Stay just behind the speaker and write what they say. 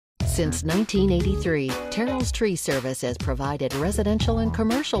Since 1983, Terrell's Tree Service has provided residential and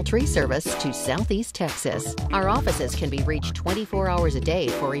commercial tree service to Southeast Texas. Our offices can be reached 24 hours a day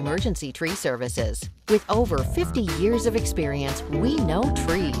for emergency tree services. With over 50 years of experience, we know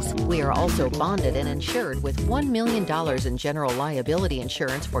trees. We are also bonded and insured with $1 million in general liability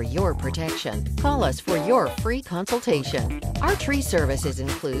insurance for your protection. Call us for your free consultation. Our tree services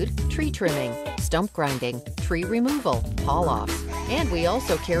include tree trimming, stump grinding, tree removal, haul-offs, and we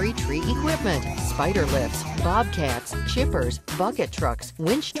also carry tree equipment, spider lifts, bobcats, chippers, bucket trucks,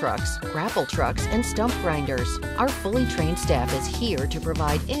 winch trucks, grapple trucks, and stump grinders. Our fully trained staff is here to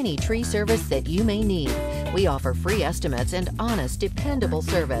provide any tree service that you may need. We offer free estimates and honest, dependable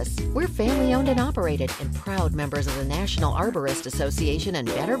service. We're family owned and operated and proud members of the National Arborist Association and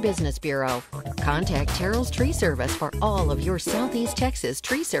Better Business Bureau. Contact Terrell's Tree Service for all of your Southeast Texas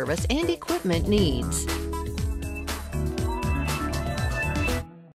tree service and equipment needs.